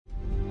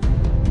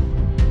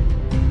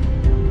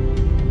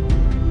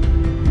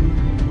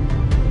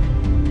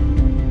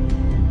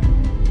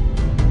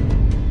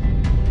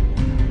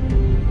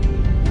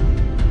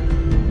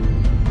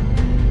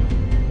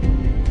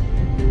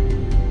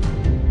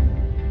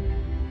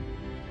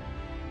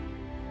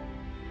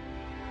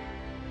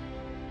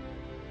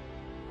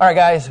All right,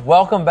 guys,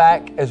 welcome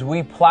back as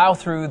we plow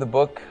through the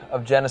book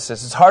of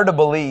Genesis. It's hard to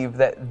believe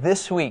that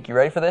this week, you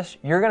ready for this?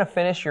 You're going to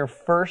finish your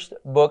first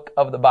book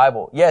of the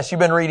Bible. Yes, you've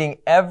been reading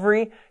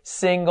every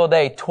single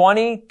day,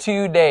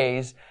 22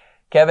 days.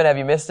 Kevin, have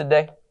you missed a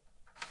day?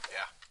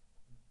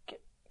 Yeah.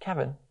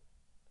 Kevin?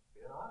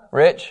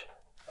 Rich?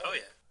 Oh,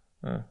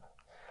 yeah.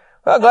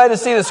 Well, glad to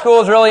see the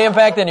school's really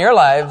impacting your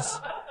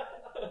lives.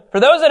 For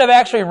those that have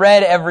actually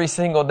read every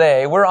single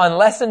day, we're on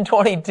lesson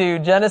 22,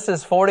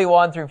 Genesis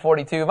 41 through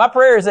 42. My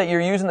prayer is that you're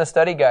using the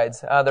study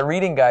guides, the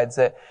reading guides,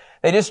 that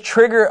they just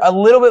trigger a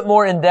little bit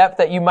more in depth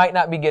that you might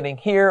not be getting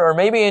here, or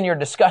maybe in your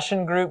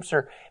discussion groups,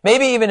 or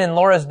maybe even in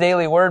Laura's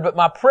daily word. But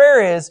my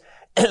prayer is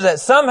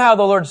that somehow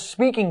the Lord's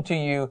speaking to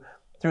you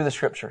through the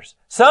scriptures.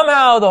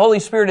 Somehow the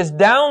Holy Spirit is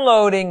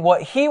downloading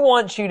what He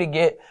wants you to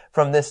get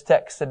from this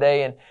text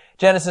today. And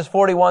Genesis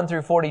 41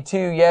 through 42,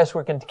 yes,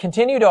 we're going to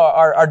continue to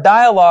our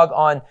dialogue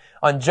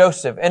on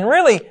Joseph. And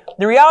really,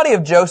 the reality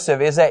of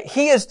Joseph is that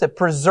he is to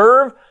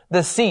preserve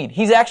the seed.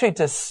 He's actually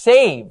to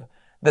save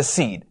the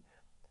seed.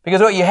 Because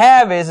what you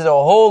have is a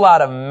whole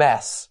lot of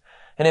mess.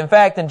 And in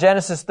fact, in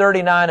Genesis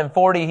 39 and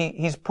 40,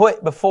 he's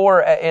put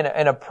before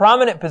in a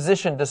prominent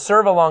position to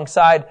serve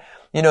alongside,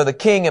 the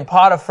king and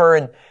Potiphar,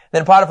 and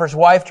then Potiphar's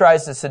wife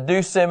tries to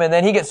seduce him, and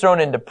then he gets thrown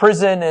into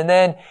prison, and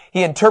then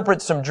he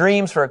interprets some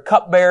dreams for a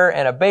cupbearer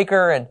and a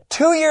baker. And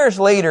 2 years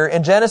later,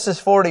 in Genesis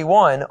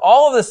 41,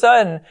 all of a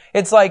sudden,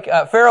 it's like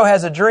Pharaoh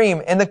has a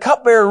dream, and the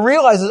cupbearer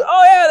realizes,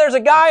 oh yeah, there's a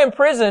guy in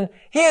prison.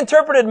 He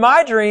interpreted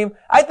my dream.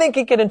 I think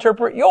he can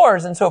interpret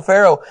yours. And so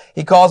Pharaoh,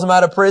 he calls him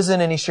out of prison,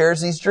 and he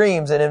shares these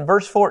dreams. And in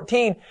verse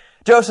 14,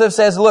 Joseph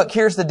says, look,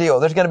 here's the deal.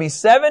 There's going to be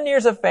 7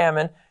 years of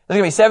famine. There's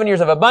going to be 7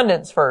 years of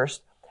abundance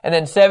first, and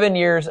then 7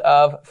 years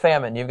of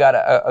famine. You've got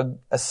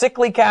a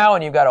sickly cow,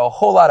 and you've got a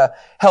whole lot of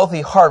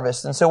healthy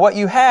harvest. And so what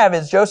you have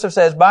is Joseph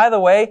says, by the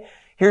way,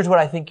 here's what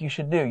I think you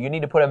should do. You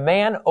need to put a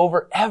man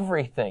over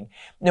everything.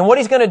 And what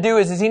he's going to do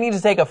is he needs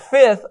to take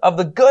 1/5 of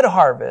the good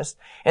harvest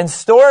and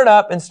store it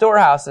up in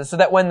storehouses so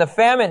that when the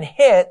famine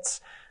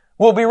hits,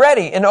 we'll be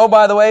ready. And oh,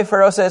 by the way,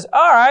 Pharaoh says,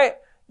 all right,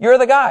 you're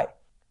the guy.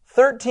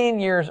 13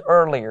 years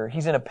earlier,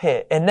 he's in a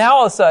pit. And now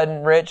all of a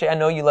sudden, Rich, I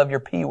know you love your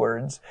P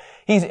words,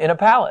 he's in a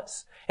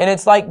palace. And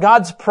it's like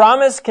God's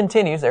promise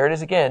continues. There it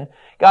is again.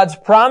 God's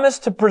promise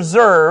to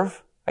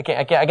preserve.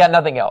 I got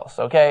nothing else.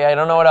 Okay. I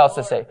don't know what else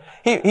to say.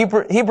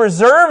 He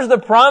preserves the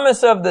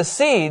promise of the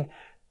seed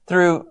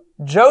through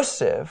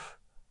Joseph.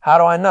 How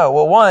do I know?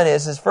 Well, one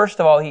is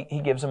first of all,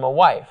 he gives him a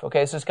wife.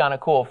 Okay. This is kind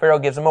of cool. Pharaoh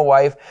gives him a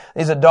wife.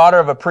 He's a daughter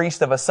of a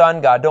priest of a sun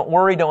god. Don't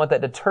worry. Don't let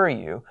that deter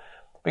you.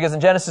 Because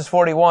in Genesis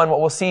 41, what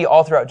we'll see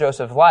all throughout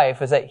Joseph's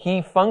life is that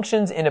he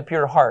functions in a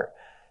pure heart.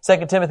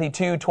 2 Timothy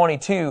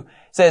 2:22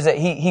 says that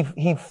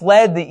he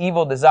fled the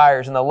evil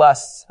desires and the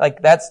lusts.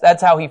 Like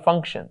that's how he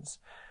functions.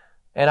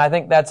 And I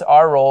think that's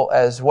our role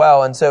as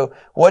well. And so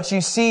what you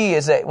see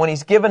is that when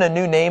he's given a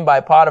new name by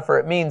Potiphar,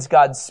 it means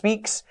God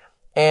speaks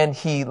and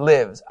he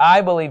lives. I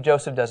believe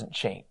Joseph doesn't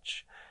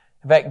change.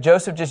 In fact,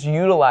 Joseph just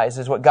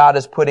utilizes what God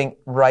is putting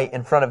right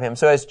in front of him.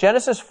 So as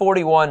Genesis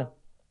 41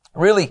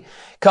 really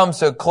comes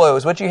to a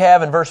close, what you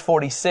have in verse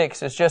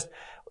 46 is just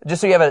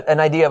so you have an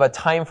idea of a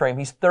time frame.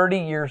 He's 30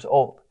 years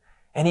old.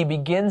 And he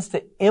begins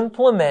to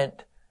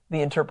implement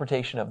the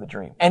interpretation of the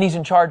dream. And he's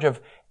in charge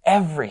of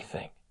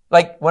everything.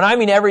 Like, when I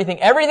mean everything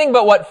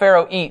but what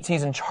Pharaoh eats,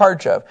 he's in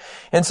charge of.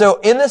 And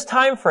so, in this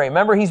time frame,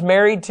 remember, he's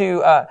married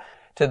to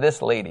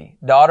this lady,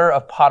 daughter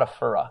of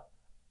Potiphar,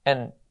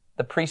 and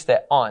the priestess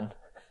On.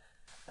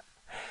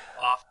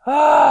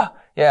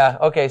 Yeah,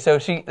 okay, so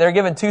they're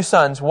given 2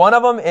 sons. One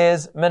of them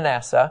is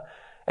Manasseh,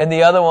 and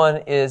the other one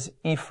is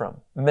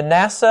Ephraim.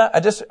 Manasseh,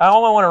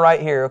 all I want to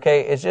write here,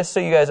 okay, is just so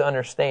you guys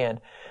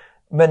understand.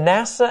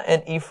 Manasseh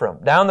and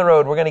Ephraim. Down the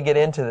road, we're going to get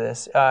into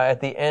this at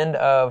the end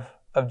of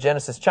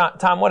Genesis.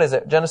 Tom, what is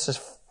it?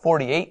 Genesis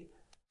 48?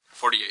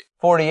 48.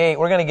 48.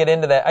 We're going to get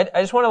into that.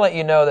 I just want to let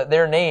you know that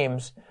their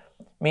names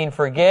mean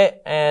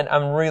forget, and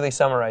I'm really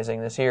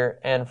summarizing this here,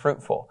 and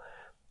fruitful.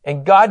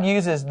 And God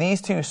uses these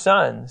 2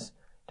 sons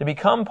to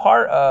become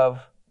part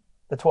of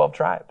the 12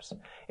 tribes.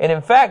 And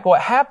in fact,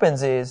 what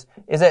happens is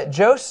that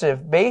Joseph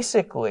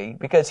basically,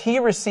 because he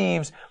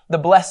receives the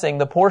blessing,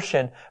 the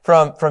portion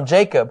from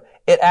Jacob,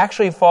 it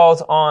actually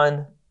falls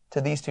on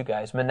to these 2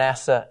 guys,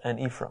 Manasseh and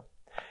Ephraim.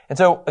 And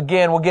so,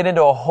 again, we'll get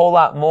into a whole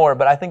lot more,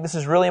 but I think this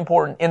is really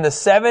important. In the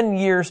 7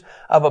 years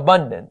of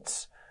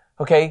abundance,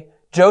 okay,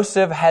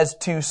 Joseph has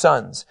 2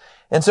 sons.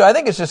 And so I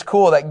think it's just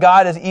cool that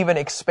God is even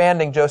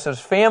expanding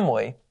Joseph's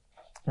family,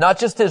 not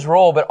just his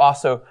role, but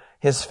also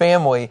his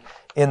family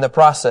in the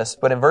process.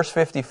 But in verse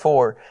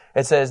 54,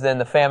 it says, then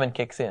the famine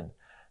kicks in.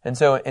 And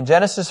so in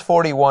Genesis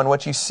 41,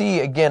 what you see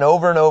again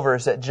over and over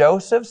is that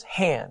Joseph's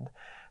hand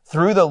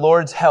through the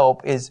Lord's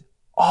help is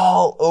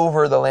all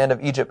over the land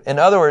of Egypt. In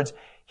other words,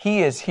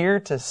 he is here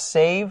to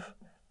save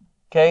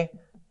the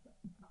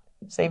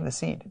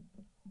seed.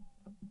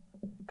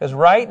 Because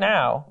right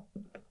now,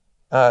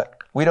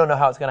 we don't know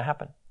how it's going to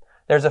happen.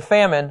 There's a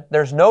famine.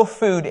 There's no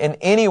food in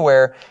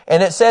anywhere.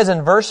 And it says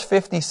in verse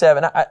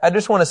 57, I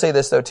just want to say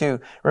this though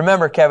too.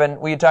 Remember, Kevin,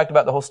 we had talked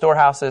about the whole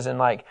storehouses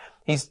and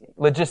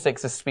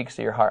logistics that speaks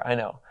to your heart. I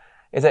know.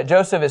 Is that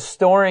Joseph is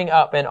storing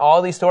up in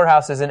all these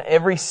storehouses in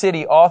every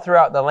city all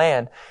throughout the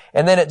land.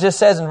 And then it just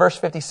says in verse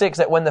 56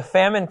 that when the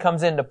famine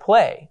comes into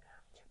play,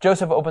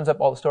 Joseph opens up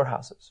all the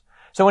storehouses.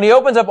 So when he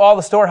opens up all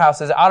the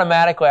storehouses,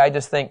 automatically I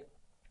just think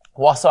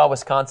Wausau,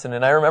 Wisconsin.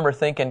 And I remember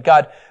thinking,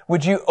 God,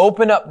 would you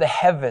open up the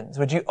heavens?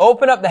 Would you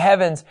open up the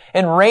heavens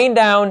and rain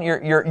down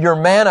your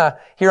manna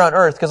here on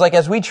earth? Because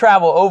as we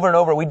travel over and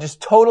over, we just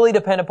totally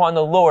depend upon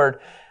the Lord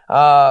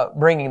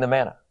bringing the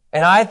manna.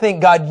 And I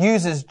think God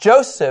uses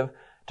Joseph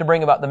to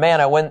bring about the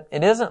manna when it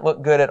doesn't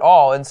look good at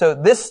all. And so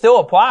this still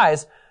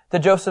applies to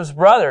Joseph's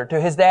brother,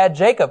 to his dad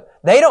Jacob.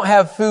 They don't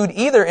have food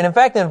either. And in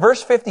fact, in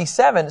verse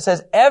 57, it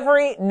says,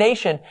 every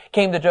nation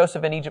came to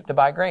Joseph in Egypt to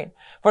buy grain.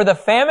 For the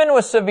famine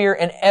was severe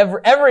in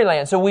every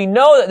land. So we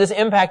know that this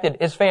impacted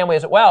his family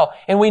as well.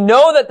 And we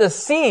know that the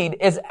seed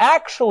is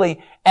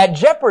actually at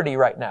jeopardy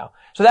right now.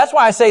 So that's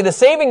why I say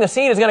saving the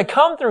seed is going to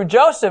come through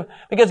Joseph,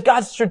 because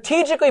God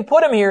strategically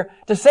put him here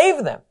to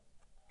save them.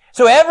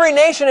 So every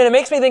nation, and it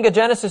makes me think of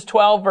Genesis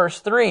 12 verse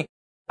 3,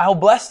 I'll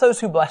bless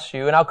those who bless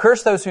you, and I'll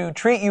curse those who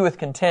treat you with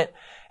contempt,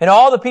 and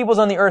all the peoples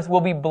on the earth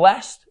will be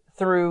blessed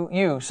through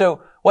you.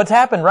 So what's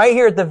happened right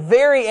here at the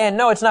very end,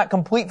 no, it's not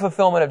complete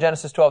fulfillment of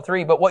Genesis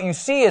 12:3, but what you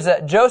see is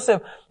that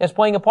Joseph is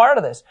playing a part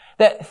of this.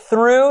 That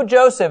through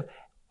Joseph,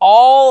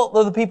 all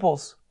of the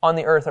peoples on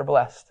the earth are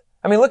blessed.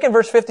 I mean, look in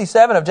verse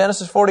 57 of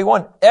Genesis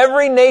 41.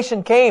 Every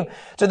nation came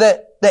so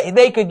that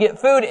they could get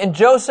food, and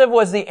Joseph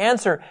was the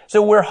answer.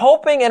 So we're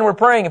hoping and we're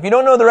praying, if you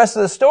don't know the rest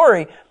of the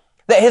story,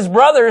 that his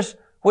brothers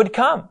would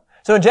come.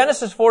 So in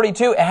Genesis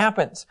 42, it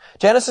happens.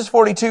 Genesis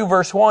 42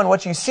 verse 1,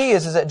 what you see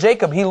is that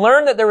Jacob, he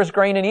learned that there was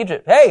grain in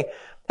Egypt. Hey,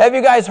 have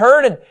you guys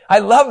heard? And I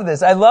love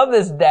this. I love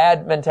this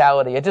dad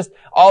mentality. It just,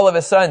 all of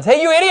his sons,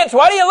 hey, you idiots,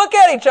 why do you look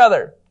at each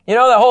other? You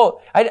know,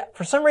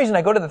 for some reason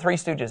I go to the Three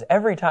Stooges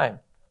every time.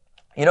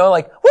 You know,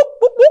 like, whoop,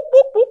 whoop, whoop,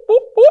 whoop, whoop,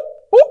 whoop, whoop,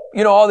 whoop.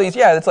 You know, all these,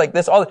 yeah, it's like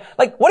this,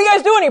 like, what are you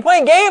guys doing? Are you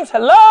playing games?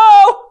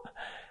 Hello?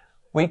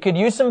 We could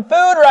use some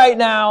food right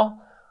now.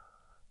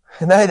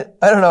 And I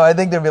don't know, I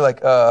think they'd be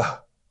like,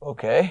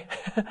 okay.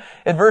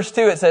 In verse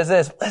 2 it says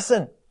this,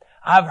 listen,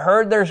 I've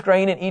heard there's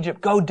grain in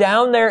Egypt. Go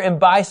down there and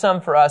buy some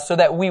for us so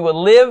that we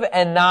will live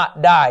and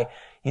not die.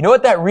 You know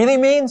what that really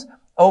means?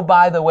 Oh,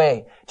 by the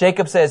way,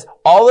 Jacob says,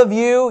 all of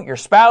you, your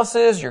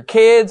spouses, your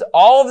kids,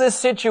 all of this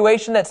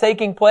situation that's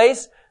taking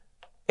place,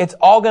 it's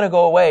all going to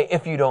go away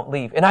if you don't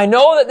leave. And I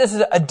know that this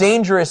is a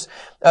dangerous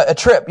a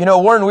trip. You know,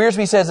 Warren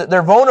Wiersbe says that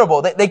they're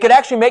vulnerable. They could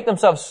actually make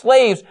themselves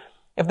slaves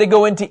if they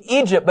go into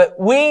Egypt, but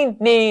we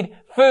need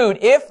food.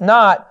 If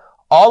not,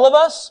 all of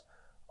us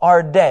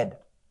are dead.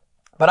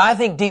 But I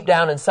think deep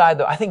down inside,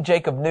 though, I think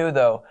Jacob knew,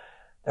 though,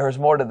 there was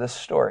more to this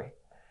story.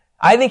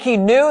 I think he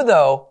knew,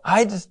 though,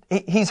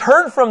 he's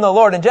heard from the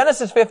Lord. In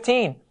Genesis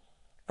 15,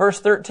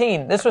 verse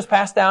 13, this was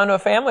passed down to a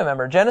family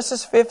member.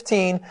 Genesis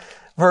 15,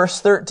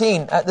 verse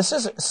 13. This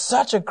is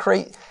such a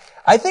great,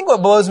 I think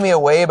what blows me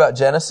away about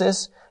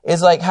Genesis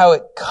is like how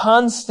it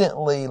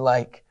constantly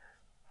like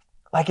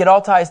it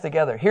all ties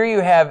together. Here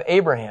you have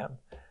Abraham.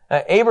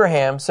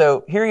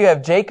 So here you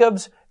have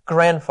Jacob's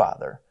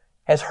grandfather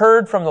has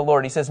heard from the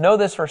Lord. He says, know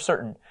this for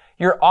certain.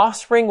 Your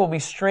offspring will be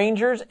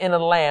strangers in a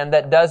land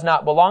that does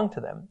not belong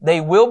to them. They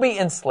will be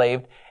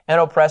enslaved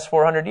and oppressed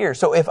 400 years.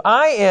 So if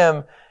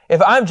I'm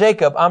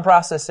Jacob, I'm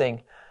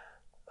processing,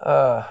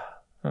 well,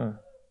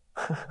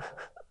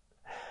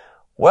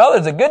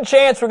 there's a good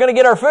chance we're going to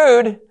get our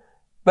food,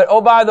 but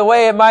oh, by the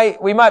way,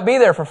 we might be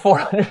there for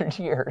 400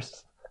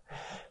 years.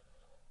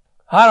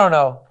 I don't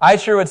know. I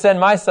sure would send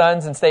my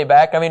sons and stay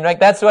back. I mean, like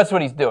that's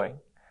what he's doing.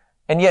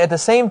 And yet at the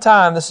same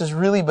time, this is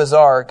really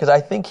bizarre because I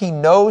think he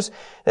knows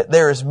that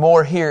there is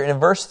more here. And in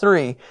verse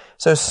 3,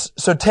 so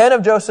 10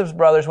 of Joseph's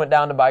brothers went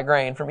down to buy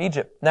grain from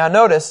Egypt. Now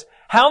notice,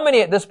 how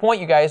many at this point,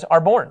 you guys,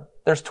 are born?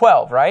 There's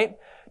 12, right?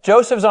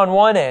 Joseph's on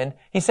one end.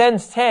 He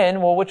sends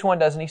 10. Well, which one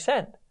doesn't he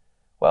send?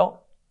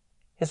 Well,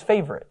 his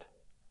favorite,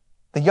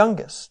 the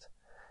youngest.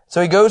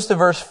 So he goes to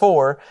verse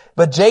 4,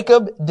 but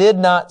Jacob did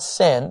not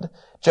send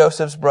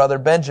Joseph's brother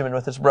Benjamin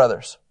with his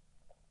brothers.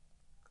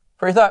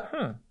 For he thought,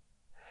 you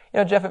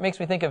know, Jeff, it makes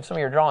me think of some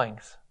of your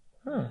drawings.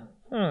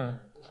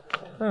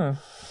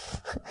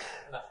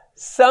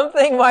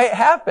 Something might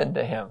happen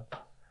to him.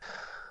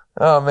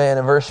 Oh man,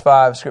 in verse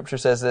 5, Scripture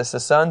says this, the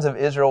sons of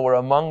Israel were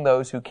among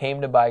those who came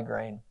to buy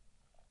grain,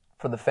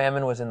 for the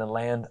famine was in the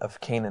land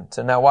of Canaan.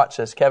 So now watch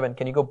this. Kevin,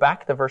 can you go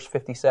back to verse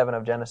 57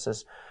 of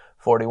Genesis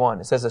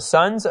 41? It says, the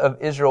sons of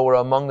Israel were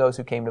among those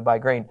who came to buy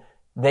grain.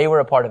 They were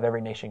a part of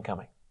every nation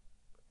coming.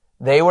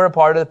 They were a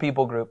part of the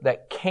people group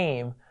that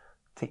came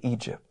to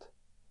Egypt.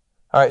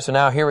 All right, so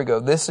now here we go.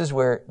 This is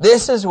where,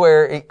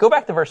 go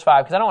back to verse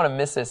 5 because I don't want to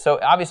miss this. So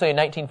obviously in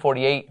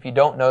 1948, if you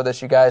don't know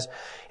this, you guys,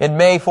 in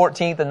May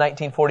 14th of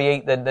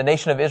 1948, the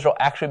nation of Israel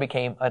actually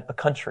became a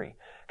country.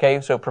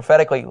 Okay, so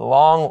prophetically,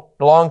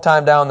 long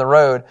time down the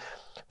road.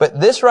 But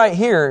this right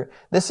here,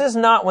 this is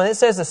not, when it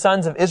says the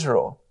sons of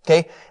Israel,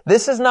 Okay?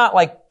 This is not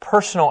like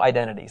personal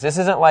identities. This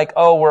isn't like,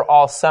 oh, we're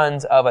all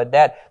sons of a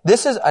dad.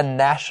 This is a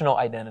national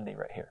identity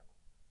right here.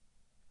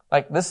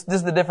 Like this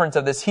is the difference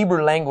of this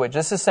Hebrew language.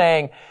 This is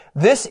saying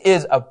this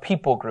is a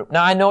people group.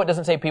 Now I know it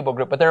doesn't say people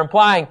group, but they're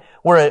implying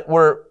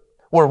we're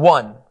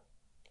one.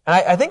 And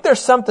I think there's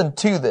something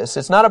to this.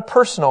 It's not a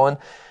personal, and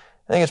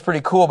I think it's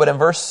pretty cool, but in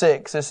verse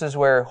 6, this is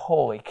where,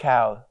 holy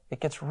cow, it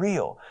gets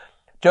real.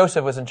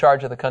 Joseph was in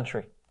charge of the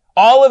country.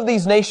 All of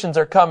these nations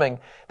are coming.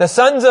 The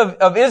sons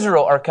of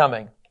Israel are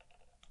coming.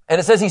 And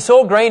it says he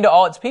sold grain to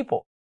all its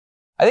people.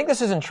 I think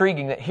this is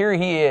intriguing that here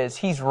he is.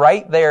 He's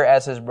right there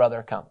as his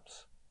brother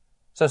comes.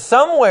 So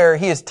somewhere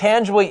he is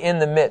tangibly in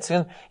the midst.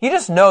 And you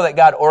just know that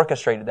God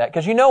orchestrated that,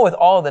 because you know with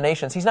all of the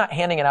nations, he's not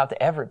handing it out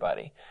to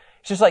everybody.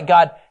 It's just like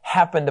God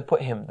happened to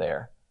put him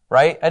there,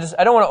 right? I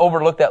don't want to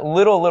overlook that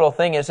little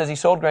thing. It says he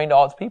sold grain to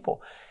all its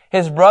people.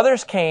 His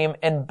brothers came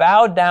and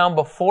bowed down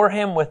before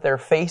him with their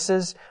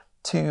faces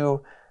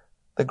to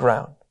the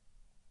ground.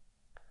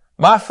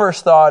 My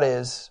first thought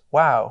is,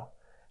 wow,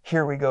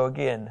 here we go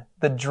again.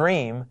 The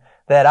dream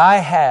that I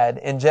had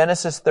in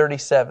Genesis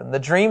 37, the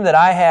dream that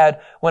I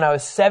had when I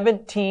was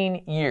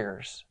 17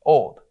 years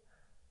old,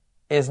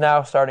 is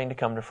now starting to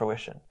come to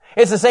fruition.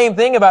 It's the same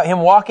thing about him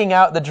walking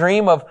out the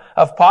dream of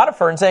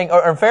Potiphar and saying,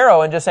 or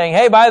Pharaoh, and just saying,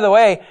 hey, by the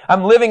way,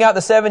 I'm living out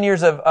the 7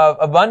 years of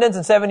abundance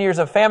and 7 years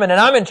of famine, and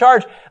I'm in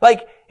charge.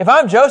 Like, if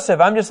I'm Joseph,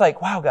 I'm just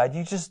like, wow, God,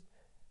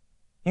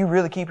 you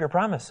really keep your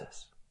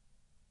promises.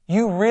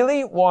 You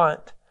really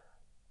want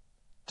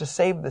to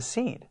save the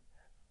seed.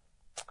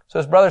 So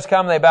his brothers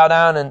come, they bow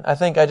down, and I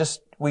think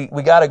we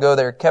got to go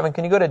there. Kevin,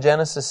 can you go to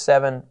Genesis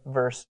 37,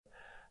 verse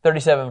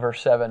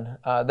 7?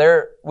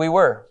 There we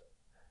were,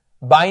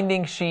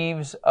 binding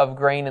sheaves of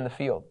grain in the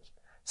field.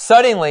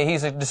 Suddenly,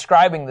 he's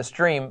describing this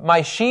dream.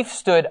 My sheaf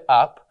stood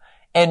up,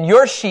 and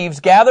your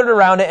sheaves gathered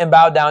around it and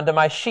bowed down to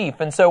my sheaf.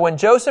 And so when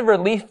Joseph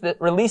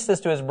released this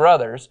to his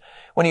brothers,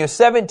 when he was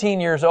 17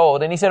 years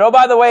old, and he said, oh,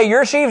 by the way,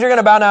 your sheaves are going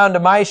to bow down to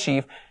my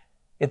sheaf,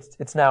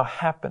 it's now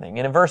happening.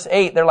 And in verse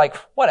 8, they're like,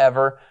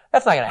 whatever,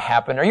 that's not going to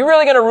happen. Are you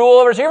really going to rule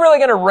over us? Are you really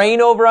going to reign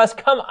over us?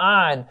 Come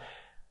on.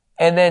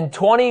 And then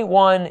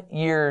 21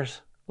 years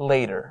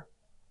later,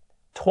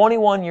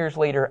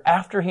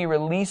 after he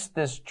released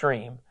this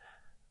dream,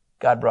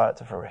 God brought it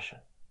to fruition.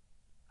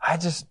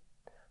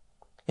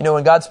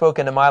 When God spoke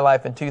into my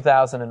life in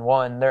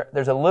 2001,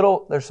 there's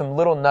some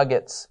little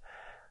nuggets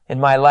in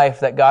my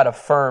life that God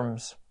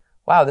affirms.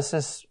 Wow, this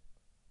is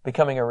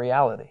becoming a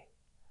reality.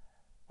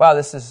 Wow,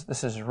 this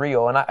is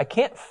real. And I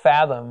can't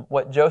fathom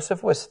what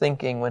Joseph was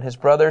thinking when his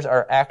brothers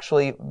are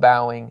actually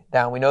bowing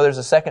down. We know there's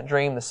a second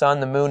dream, the sun,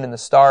 the moon, and the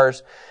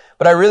stars.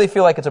 But I really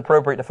feel like it's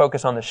appropriate to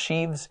focus on the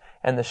sheaves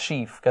and the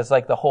sheaf, because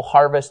like the whole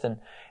harvest and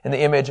the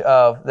image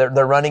of they're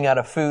running out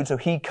of food. So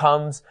he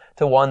comes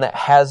to one that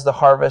has the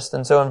harvest.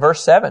 And so in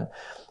verse 7, it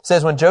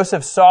says, when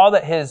Joseph saw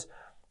his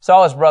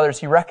brothers,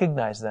 he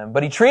recognized them,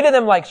 but he treated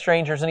them like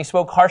strangers and he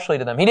spoke harshly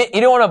to them. He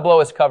didn't want to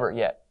blow his cover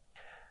yet.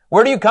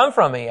 Where do you come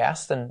from? He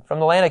asked. And from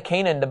the land of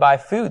Canaan to buy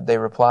food, they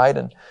replied.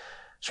 And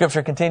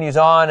Scripture continues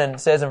on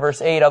and says in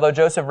verse 8, although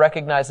Joseph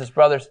recognized his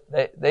brothers,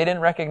 they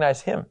didn't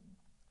recognize him.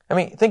 I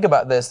mean, think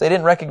about this. They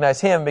didn't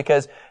recognize him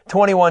because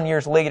 21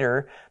 years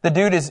later, the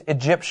dude is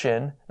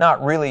Egyptian,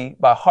 not really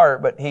by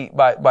heart, but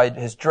by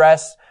his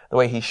dress, the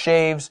way he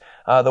shaves,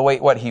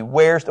 what he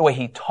wears, the way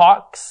he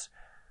talks.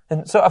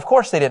 And so, of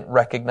course, they didn't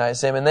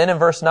recognize him. And then in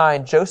verse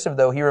 9, Joseph,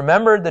 though, he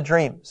remembered the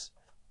dreams.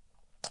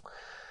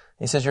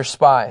 He says, you're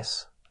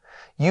spies.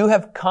 You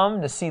have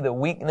come to see the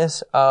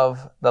weakness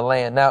of the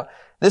land. Now,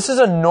 this is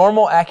a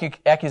normal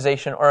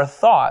accusation or a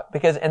thought,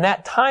 because in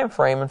that time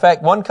frame, in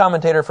fact, one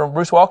commentator from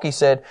Bruce Walke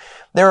said,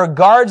 there are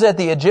guards at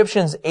the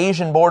Egyptians'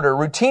 Asian border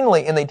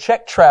routinely, and they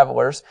check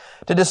travelers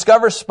to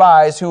discover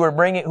spies who would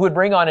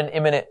bring on an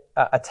imminent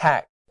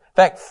attack. In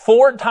fact,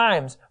 four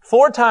times,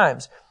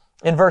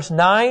 in verse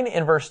 9,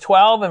 in verse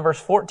 12, in verse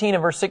 14,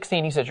 and verse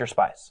 16, he says, you're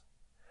spies.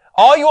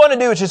 All you want to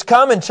do is just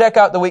come and check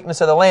out the weakness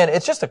of the land.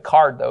 It's just a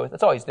card, though.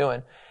 That's all he's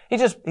doing.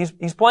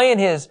 He's playing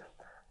his,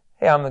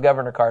 hey, I'm the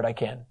governor card, I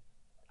can.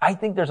 I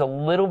think there's a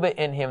little bit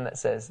in him that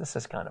says, this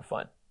is kind of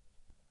fun.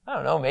 I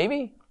don't know,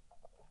 maybe.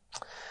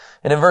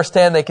 And in verse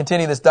 10, they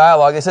continue this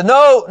dialogue. They said,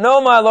 no,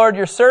 my Lord,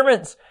 your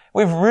servants,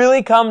 we've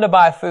really come to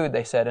buy food,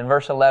 they said. In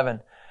verse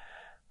 11,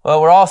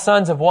 well, we're all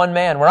sons of one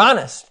man. We're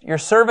honest. Your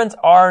servants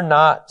are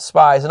not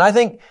spies. And I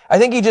think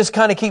he just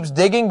kind of keeps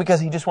digging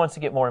because he just wants to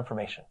get more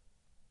information.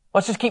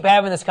 Let's just keep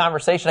having this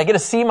conversation. I get to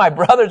see my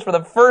brothers for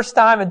the first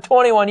time in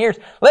 21 years.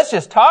 Let's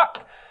just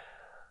talk.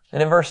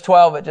 And in verse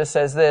 12, it just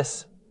says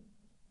this.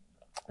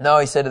 No,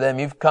 he said to them,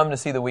 you've come to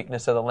see the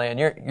weakness of the land.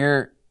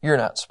 You're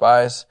not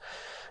spies.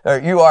 Or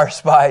you are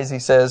spies, he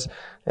says.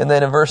 And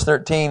then in verse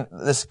 13,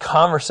 this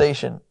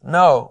conversation.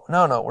 No,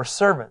 we're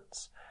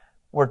servants.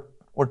 We're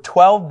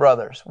 12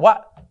 brothers.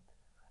 What?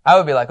 I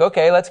would be like,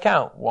 okay, let's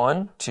count.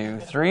 1, 2,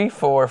 3,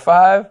 4,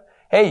 5.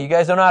 Hey, you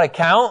guys don't know how to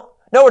count?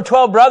 No, we're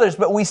 12 brothers,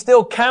 but we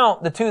still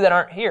count the 2 that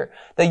aren't here.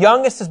 The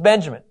youngest is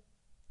Benjamin.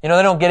 They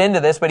don't get into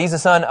this, but he's the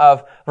son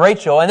of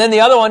Rachel. And then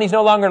the other one, he's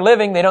no longer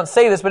living. They don't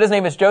say this, but his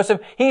name is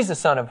Joseph. He's the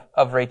son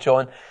of Rachel.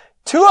 And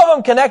two of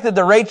them connected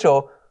to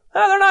Rachel.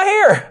 They're not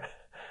here.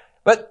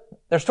 But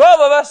there's 12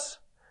 of us.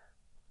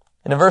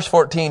 And in verse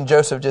 14,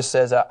 Joseph just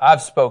says,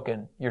 I've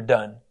spoken. You're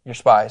done. You're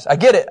spies. I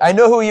get it. I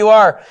know who you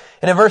are.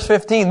 And in verse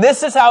 15,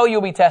 this is how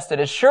you'll be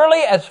tested. As surely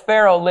as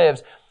Pharaoh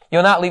lives,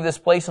 you'll not leave this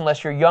place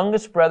unless your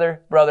youngest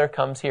brother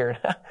comes here.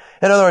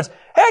 In other words,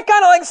 hey, I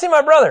kind of like to see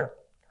my brother.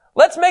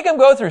 Let's make him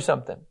go through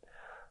something.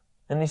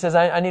 And he says,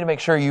 I need to make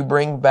sure you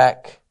bring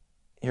back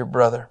your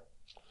brother.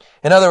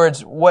 In other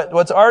words,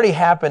 what's already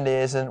happened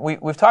is, and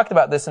we've talked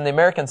about this in the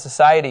American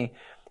society,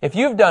 if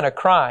you've done a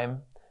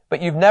crime,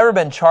 but you've never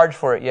been charged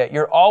for it yet,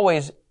 you're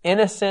always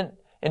innocent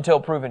until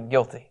proven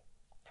guilty.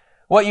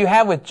 What you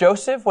have with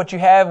Joseph, what you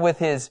have with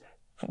his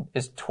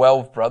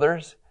 12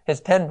 brothers, his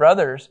 10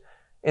 brothers,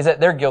 is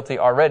that they're guilty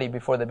already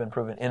before they've been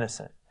proven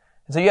innocent.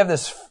 And so you have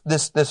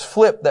this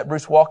flip that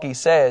Bruce Walke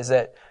says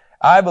that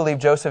I believe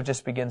Joseph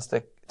just begins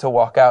to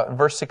walk out. In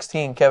verse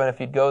 16, Kevin, if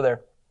you'd go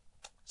there.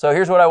 So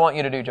here's what I want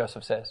you to do,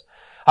 Joseph says.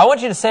 I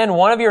want you to send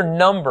one of your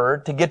number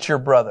to get your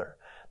brother.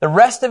 The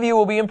rest of you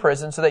will be in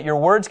prison so that your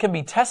words can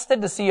be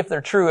tested to see if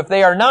they're true. If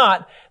they are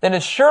not, then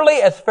as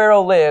surely as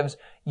Pharaoh lives,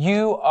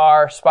 you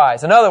are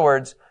spies. In other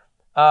words,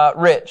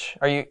 Rich,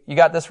 you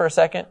got this for a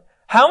second?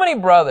 How many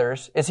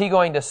brothers is he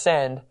going to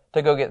send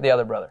to go get the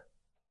other brother?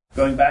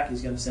 Going back,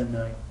 he's going to send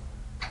 9.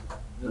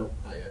 No,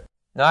 not yet.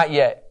 Not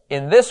yet.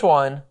 In this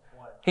one,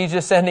 he's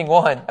just sending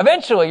one.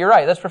 Eventually, you're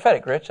right. That's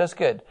prophetic, Rich. That's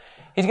good.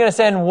 He's going to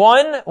send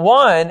one,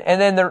 and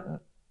then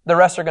the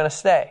rest are going to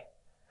stay.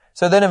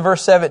 So then in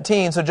verse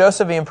 17, so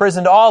Joseph, he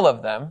imprisoned all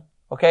of them,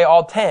 okay,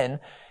 all 10.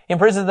 He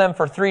imprisoned them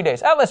for 3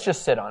 days. Let's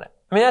just sit on it.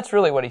 I mean, that's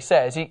really what he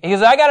says. He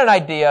says, I got an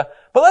idea,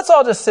 but let's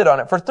all just sit on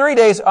it. For 3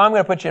 days, I'm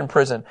going to put you in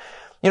prison.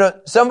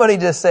 Somebody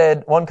just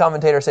said, one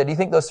commentator said, do you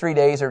think those 3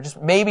 days are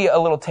just maybe a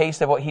little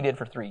taste of what he did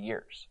for 3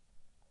 years?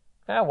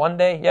 1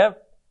 day,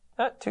 yep.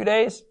 2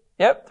 days,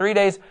 yep. 3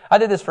 days. I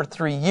did this for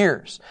 3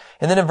 years.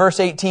 And then in verse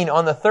 18,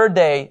 on the third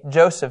day,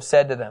 Joseph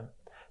said to them,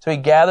 so he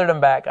gathered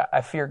them back, I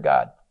fear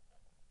God.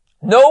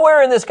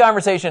 Nowhere in this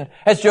conversation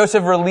has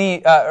Joseph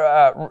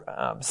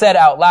said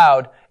out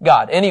loud,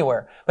 God,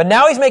 anywhere. But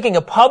now he's making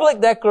a public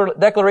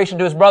declaration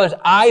to his brothers,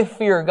 I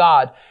fear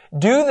God.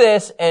 Do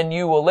this and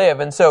you will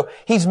live. And so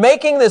he's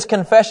making this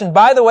confession.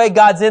 By the way,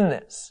 God's in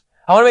this.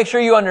 I want to make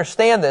sure you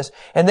understand this.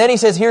 And then he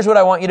says, here's what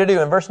I want you to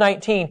do. In verse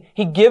 19,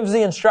 he gives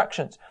the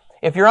instructions.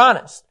 If you're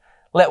honest,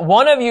 let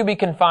one of you be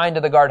confined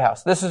to the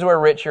guardhouse. This is where,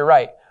 Rich, you're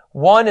right.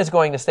 One is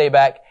going to stay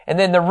back. And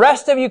then the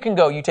rest of you can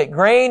go. You take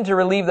grain to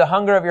relieve the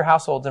hunger of your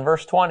households. In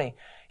verse 20, he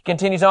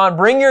continues on,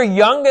 bring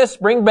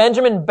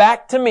Benjamin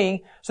back to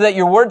me so that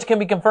your words can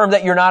be confirmed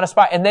that you're not a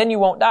spy. And then you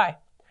won't die.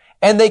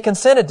 And they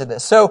consented to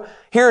this. So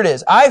here it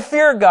is. I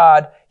fear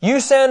God. You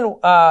send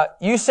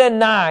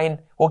 9.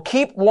 We'll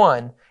keep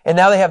 1. And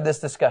now they have this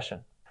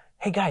discussion.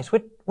 Hey guys,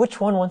 which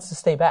one wants to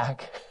stay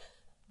back?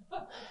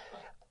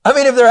 I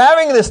mean, if they're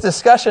having this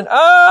discussion,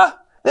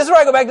 this is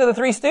where I go back to the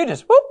Three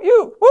Stooges. Whoop,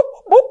 you, whoop,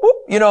 whoop, whoop.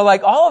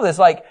 Like all of this,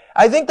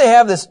 I think they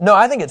have this. No,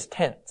 I think it's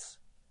tense.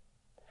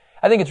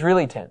 I think it's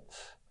really tense.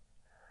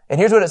 And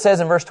here's what it says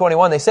in verse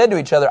 21. They said to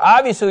each other,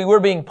 obviously we're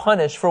being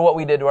punished for what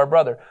we did to our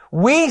brother.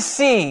 We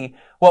see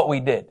what we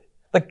did.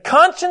 The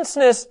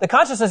consciousness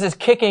is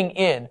kicking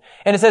in.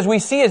 And it says we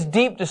see his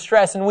deep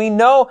distress. And we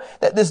know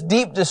that this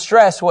deep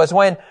distress was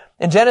when,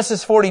 in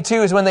Genesis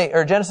 42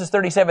 or Genesis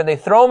 37, they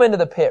throw him into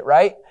the pit,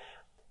 right?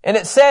 And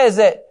it says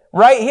that,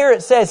 right here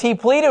it says he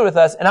pleaded with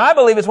us. And I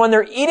believe it's when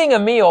they're eating a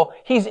meal,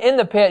 he's in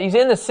the pit, he's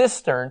in the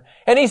cistern.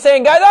 And he's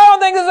saying, guys, I don't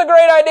think this is a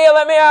great idea,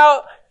 let me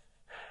out.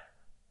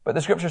 But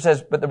the scripture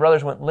says, but the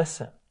brothers wouldn't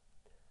listen.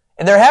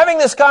 And they're having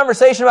this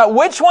conversation about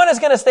which one is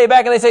going to stay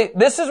back. And they say,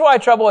 this is why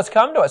trouble has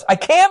come to us. I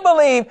can't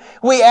believe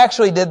we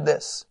actually did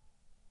this.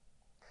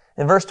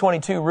 In verse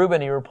 22,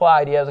 Reuben, he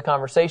replied, he has a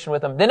conversation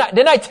with them.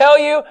 Didn't I tell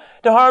you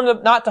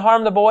not to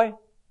harm the boy?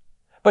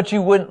 But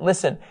you wouldn't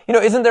listen.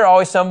 Isn't there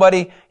always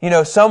somebody,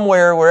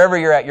 somewhere, wherever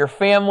you're at, your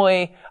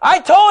family, I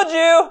told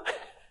you!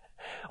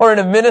 Or in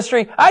a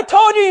ministry, I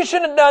told you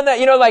shouldn't have done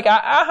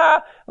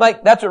that.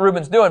 Like that's what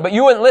Reuben's doing, but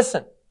you wouldn't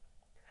listen.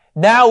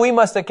 Now we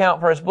must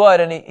account for his blood,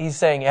 and he's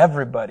saying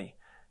everybody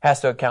has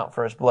to account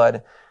for his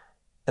blood.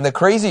 And the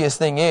craziest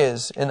thing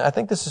is, and I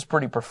think this is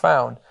pretty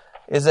profound,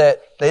 is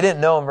that they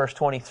didn't know in verse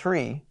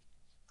 23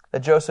 that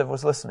Joseph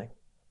was listening.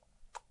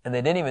 And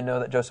they didn't even know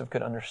that Joseph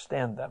could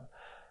understand them.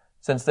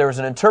 Since there was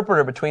an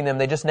interpreter between them,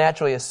 they just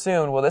naturally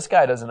assumed, well, this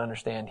guy doesn't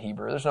understand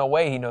Hebrew. There's no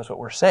way he knows what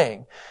we're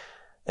saying.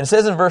 And it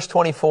says in verse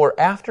 24,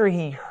 after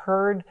he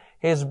heard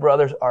his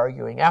brothers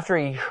arguing, after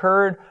he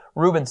heard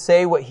Reuben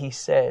say what he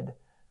said,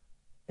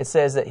 it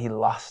says that he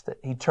lost it.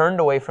 He turned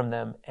away from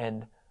them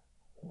and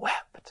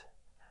wept.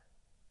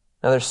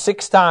 Now there's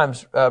 6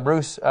 times,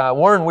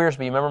 Warren Wiersbe,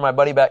 remember my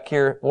buddy back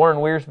here, Warren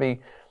Wiersbe,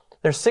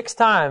 there's 6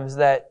 times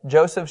that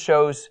Joseph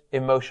shows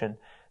emotion,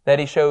 that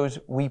he shows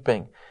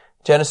weeping.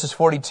 Genesis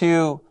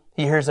 42,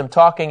 he hears them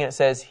talking and it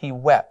says he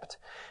wept.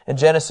 In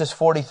Genesis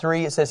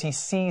 43, it says he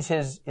sees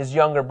his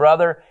younger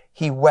brother,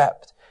 he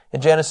wept.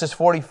 In Genesis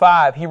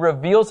 45, he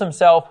reveals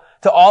himself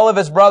to all of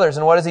his brothers.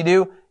 And what does he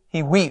do?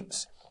 He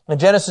weeps. In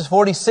Genesis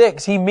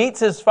 46, he meets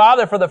his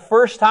father for the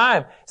first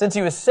time since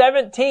he was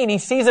 17. He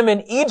sees him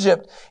in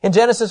Egypt in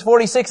Genesis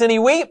 46 and he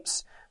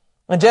weeps.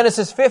 In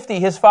Genesis 50,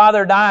 his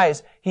father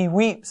dies. He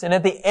weeps. And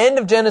at the end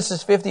of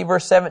Genesis 50,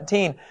 verse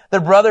 17, the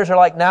brothers are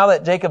like, now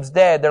that Jacob's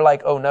dead, they're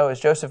like, oh no, is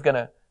Joseph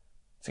gonna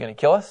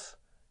kill us?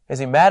 Is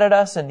he mad at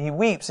us? And he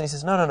weeps and he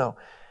says, no.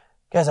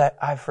 Guys,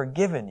 I've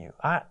forgiven you.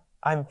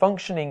 I'm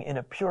functioning in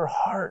a pure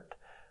heart.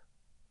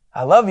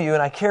 I love you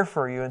and I care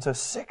for you. And so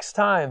 6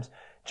 times,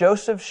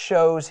 Joseph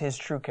shows his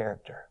true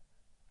character.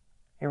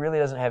 He really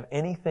doesn't have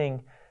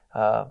anything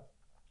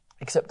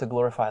except to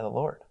glorify the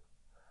Lord.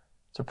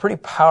 It's a pretty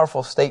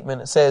powerful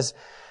statement. It says,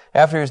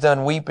 after he was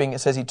done weeping, it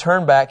says he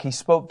turned back, he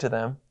spoke to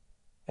them,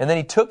 and then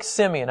he took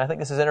Simeon. I think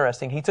this is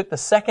interesting. He took the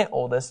second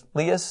oldest,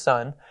 Leah's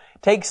son,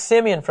 takes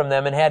Simeon from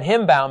them and had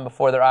him bound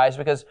before their eyes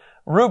because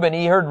Reuben,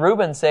 he heard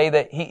Reuben say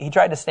that he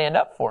tried to stand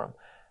up for him.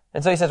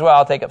 And so he says, well,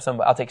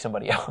 I'll take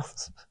somebody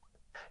else.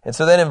 And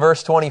so then in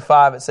verse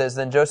 25, it says,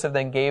 then Joseph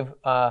then gave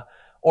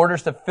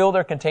orders to fill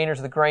their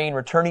containers with grain,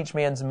 return each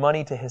man's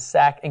money to his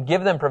sack, and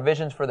give them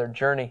provisions for their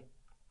journey.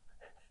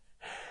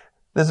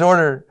 This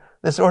order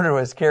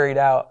was carried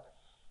out.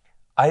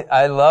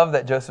 I love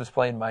that Joseph's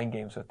playing mind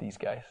games with these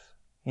guys.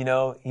 You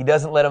know, he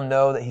doesn't let them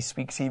know that he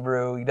speaks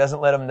Hebrew. He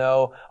doesn't let them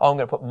know, oh, I'm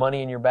going to put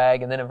money in your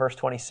bag. And then in verse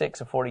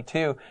 26 of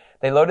 42,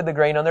 they loaded the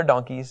grain on their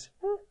donkeys.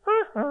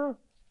 Come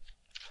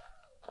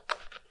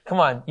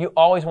on, you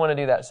always want to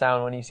do that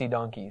sound when you see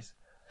donkeys.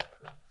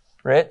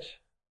 Rich?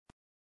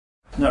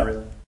 Not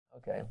really.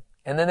 Okay.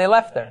 And then they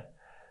left there.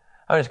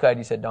 I'm just glad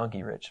you said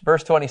donkey, Rich.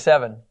 Verse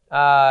 27.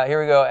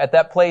 Here we go. At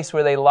that place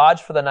where they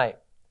lodged for the night,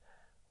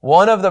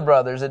 one of the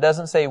brothers, it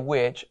doesn't say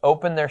which,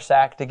 opened their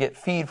sack to get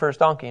feed for his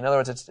donkey. In other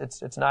words,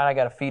 it's not I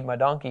got to feed my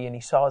donkey, and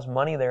he saw his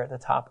money there at the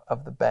top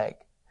of the bag.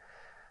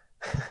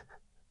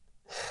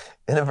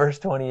 And in verse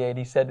 28,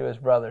 he said to his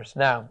brothers,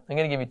 now, I'm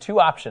going to give you 2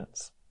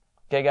 options.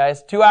 Okay,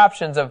 guys? 2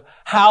 options of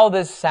how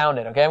this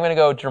sounded. Okay, I'm going to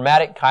go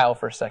dramatic Kyle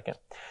for a second.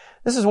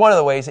 This is one of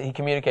the ways that he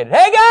communicated.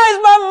 Hey guys,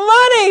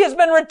 my money has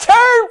been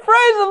returned.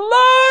 Praise the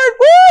Lord.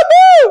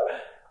 Woo-hoo!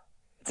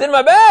 It's in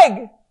my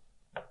bag.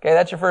 Okay,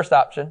 that's your first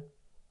option.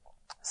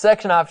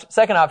 Second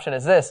option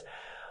is this.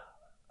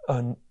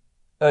 Oh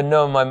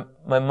no,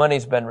 my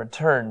money's been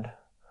returned.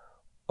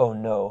 Oh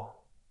no.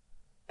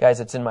 Guys,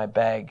 it's in my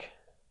bag.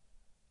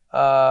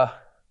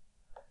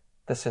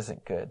 This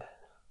isn't good.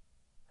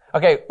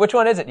 Okay, which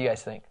one is it, do you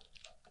guys think?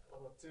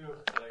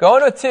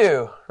 Going with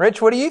 2.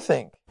 Rich, what do you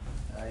think?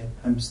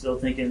 I'm still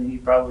thinking he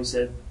probably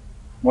said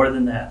more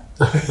than that.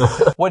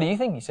 What do you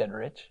think he said,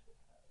 Rich?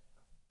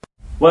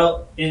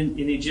 Well, in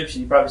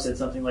Egyptian, he probably said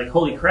something like,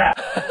 holy crap.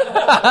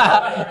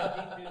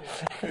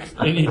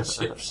 In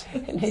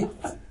Egyptian.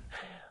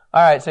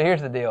 All right, so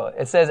here's the deal.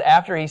 It says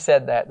after he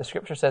said that, the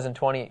scripture says in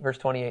verse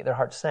 28, their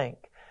hearts sank.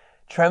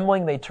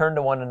 Trembling, they turned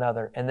to one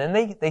another. And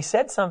then they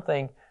said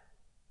something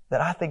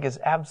that I think is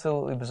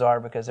absolutely bizarre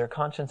because their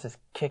conscience is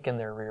kicking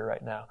their rear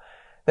right now.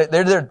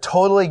 They're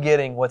totally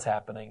getting what's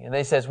happening. And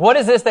they says, what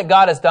is this that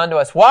God has done to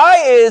us?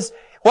 Why is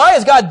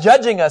God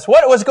judging us?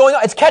 What's going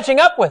on? It's catching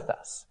up with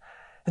us.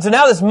 And so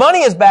now this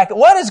money is back.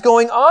 What is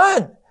going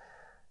on?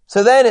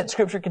 So then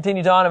scripture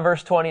continues on in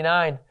verse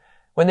 29.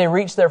 When they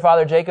reached their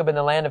father Jacob in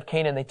the land of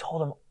Canaan, they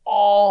told him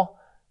all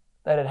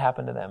that had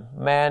happened to them.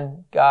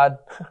 Man, God,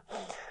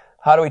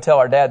 how do we tell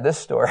our dad this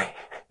story?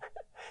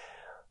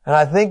 And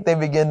I think they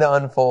begin to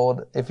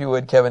unfold. If you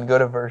would, Kevin, go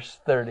to verse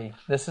 30.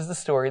 This is the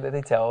story that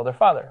they tell their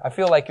father. I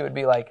feel like it would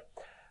be like,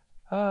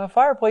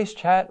 fireplace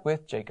chat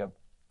with Jacob.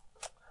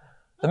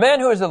 The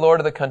man who is the Lord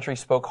of the country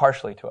spoke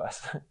harshly to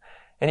us,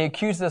 and he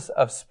accused us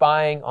of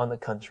spying on the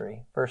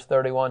country. Verse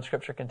 31,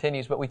 scripture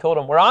continues, but we told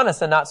him, we're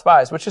honest and not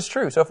spies, which is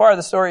true. So far,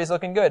 the story is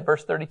looking good.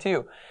 Verse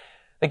 32.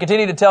 They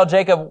continued to tell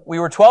Jacob, we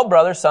were 12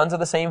 brothers, sons of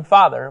the same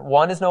father.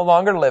 One is no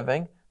longer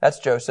living. That's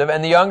Joseph.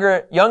 And the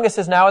youngest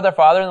is now with their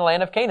father in the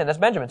land of Canaan. That's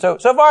Benjamin. So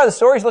far the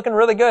story's looking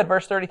really good.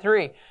 Verse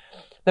 33.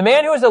 The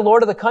man who is the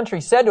Lord of the country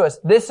said to us,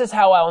 this is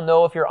how I'll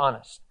know if you're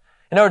honest.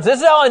 In other words,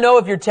 this is how I know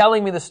if you're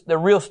telling me the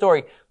real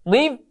story.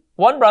 Leave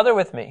one brother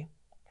with me.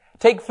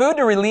 Take food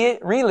to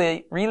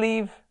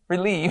relieve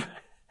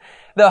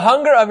the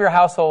hunger of your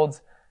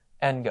households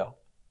and go.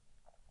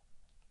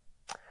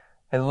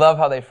 I love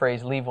how they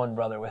phrase, leave one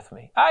brother with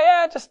me.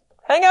 Just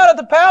hang out at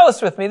the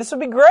palace with me. This would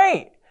be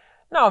great.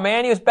 No,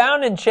 man, he was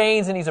bound in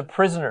chains and he's a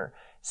prisoner.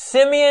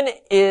 Simeon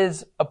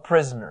is a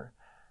prisoner.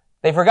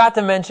 They forgot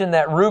to mention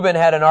that Reuben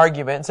had an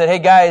argument and said, hey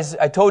guys,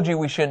 I told you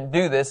we shouldn't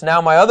do this.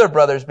 Now my other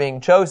brother's being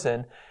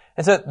chosen.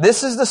 And so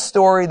this is the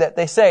story that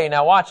they say.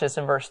 Now watch this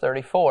in verse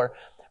 34.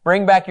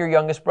 Bring back your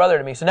youngest brother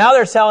to me. So now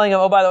they're telling him,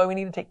 oh, by the way, we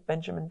need to take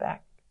Benjamin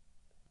back.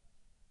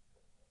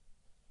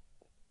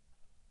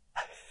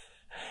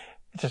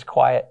 It's just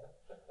quiet.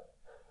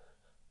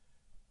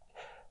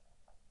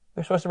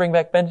 We're supposed to bring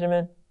back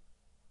Benjamin.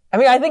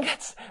 I think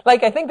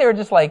they were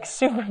just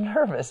super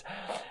nervous.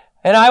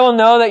 And I will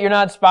know that you're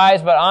not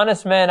spies, but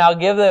honest men,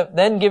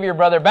 then give your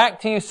brother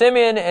back to you,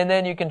 Simeon, and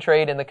then you can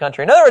trade in the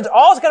country. In other words,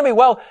 all's going to be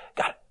well.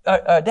 God,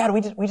 Dad,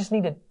 we just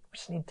need to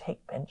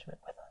take Benjamin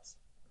with us.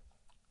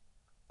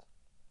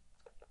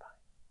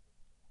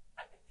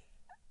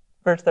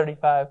 Verse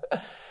 35.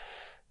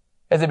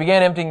 As they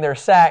began emptying their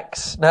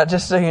sacks, now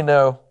just so you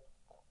know,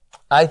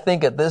 I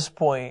think at this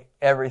point,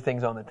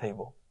 everything's on the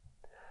table.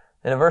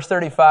 And in verse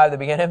 35, they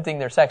began emptying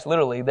their sacks.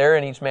 Literally, there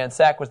in each man's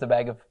sack was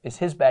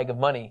his bag of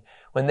money.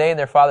 When they and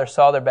their father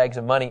saw their bags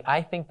of money,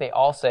 I think they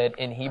all said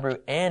in Hebrew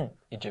and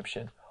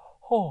Egyptian,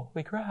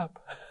 "Holy crap."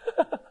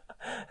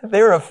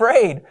 They were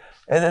afraid.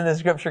 And then the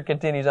scripture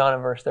continues on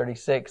in verse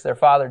 36. Their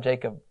father,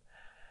 Jacob,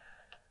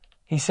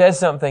 he says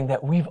something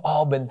that we've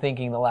all been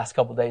thinking the last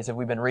couple of days that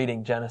we've been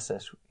reading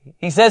Genesis.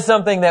 He says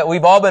something that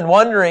we've all been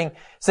wondering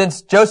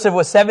since Joseph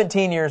was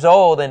 17 years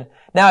old. And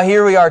now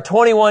here we are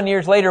 21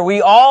 years later.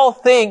 We all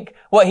think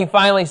what he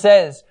finally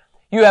says.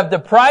 You have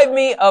deprived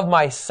me of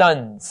my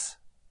sons.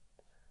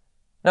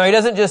 Now he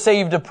doesn't just say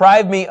you've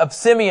deprived me of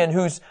Simeon,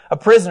 who's a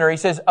prisoner. He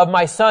says of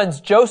my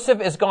sons.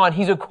 Joseph is gone.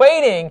 He's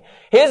equating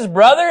his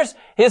brothers,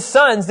 his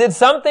sons did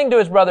something to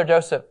his brother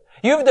Joseph.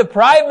 You've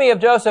deprived me of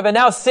Joseph, and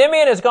now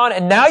Simeon is gone,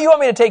 and now you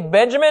want me to take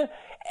Benjamin?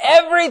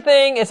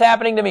 Everything is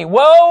happening to me.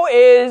 Woe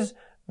is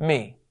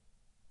me.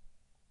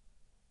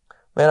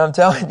 Man, I'm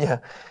telling you,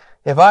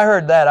 if I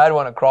heard that, I'd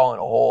want to crawl in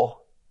a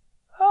hole.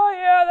 Oh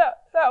yeah,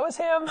 that was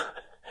him.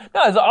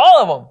 No, it's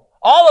all of them.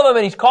 All of them,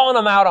 and he's calling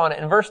them out on it.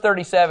 In verse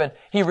 37,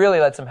 he really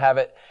lets them have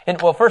it.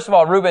 And well, first of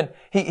all, Reuben,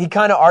 he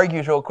kind of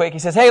argues real quick. He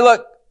says, hey,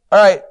 look,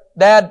 all right,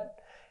 Dad,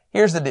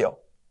 here's the deal.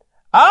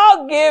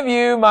 I'll give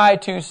you my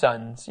 2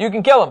 sons. You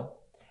can kill them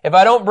if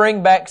I don't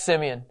bring back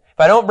Simeon, if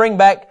I don't bring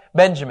back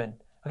Benjamin.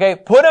 Okay,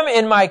 put him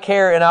in my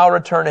care and I'll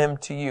return him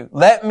to you.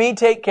 Let me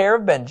take care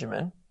of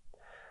Benjamin.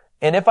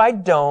 And if I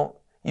don't,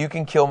 you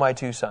can kill my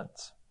 2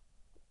 sons.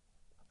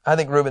 I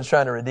think Reuben's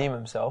trying to redeem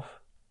himself,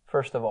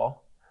 first of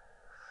all.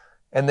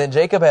 And then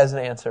Jacob has an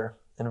answer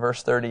in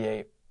verse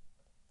 38.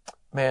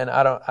 Man,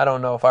 I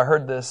don't know. If I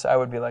heard this, I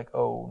would be like,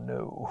 oh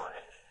no,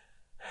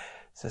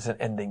 this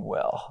isn't ending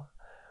well.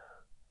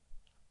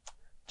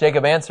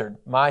 Jacob answered,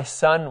 my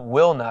son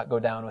will not go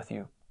down with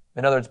you.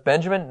 In other words,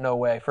 Benjamin, no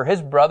way. For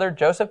his brother,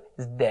 Joseph,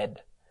 is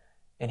dead.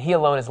 And he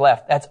alone is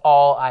left. That's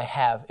all I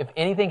have. If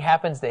anything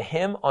happens to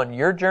him on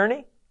your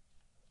journey.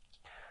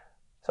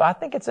 So I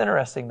think it's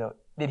interesting though.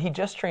 Did he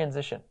just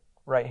transition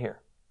right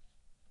here?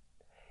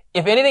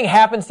 If anything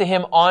happens to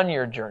him on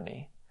your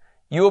journey,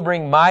 you will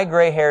bring my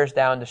gray hairs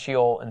down to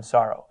Sheol in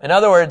sorrow. In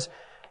other words,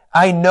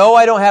 I know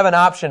I don't have an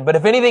option, but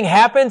if anything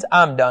happens,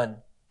 I'm done.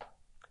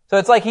 So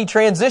it's like he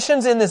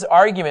transitions in this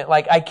argument,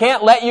 like, I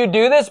can't let you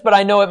do this, but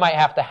I know it might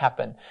have to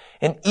happen.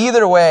 And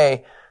either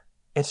way,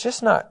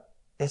 it's not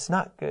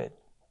good.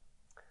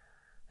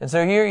 And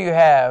so here you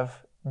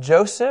have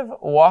Joseph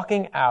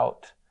walking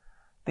out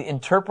the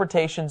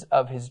interpretations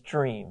of his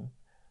dream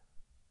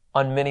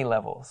on many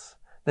levels.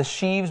 The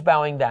sheaves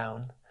bowing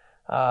down,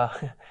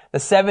 the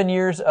 7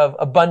 years of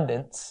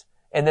abundance,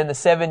 and then the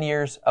 7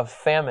 years of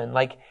famine.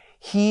 Like,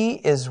 he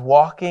is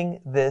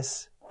walking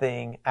this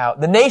thing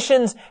out. The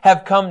nations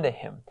have come to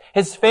him.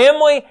 His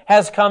family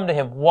has come to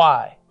him.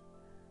 Why?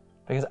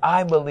 Because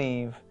I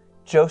believe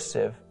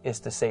Joseph is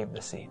to save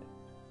the seed.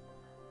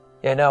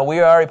 Yeah, no,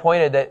 we already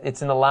pointed that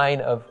it's in the line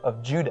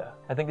of Judah.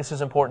 I think this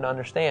is important to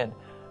understand.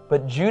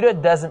 But Judah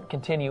doesn't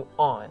continue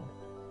on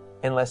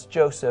unless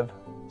Joseph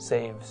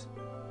saves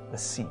the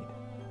seed.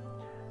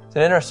 It's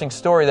an interesting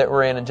story that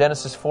we're in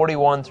Genesis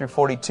 41 through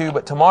 42.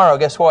 But tomorrow,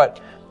 guess what?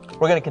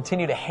 We're going to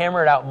continue to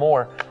hammer it out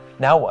more.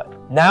 Now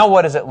what? Now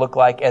what does it look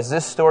like as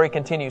this story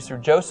continues through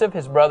Joseph,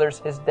 his brothers,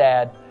 his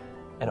dad,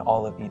 and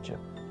all of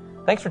Egypt?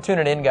 Thanks for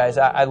tuning in, guys.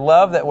 I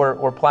love that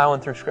we're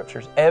plowing through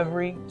scriptures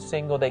every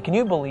single day. Can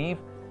you believe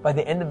by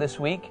the end of this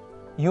week,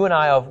 you and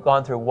I have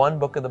gone through one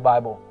book of the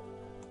Bible,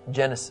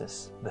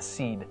 Genesis, the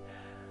seed.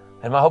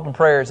 And my hope and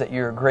prayer is that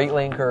you're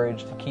greatly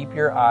encouraged to keep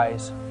your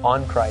eyes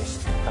on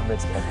Christ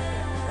amidst everything.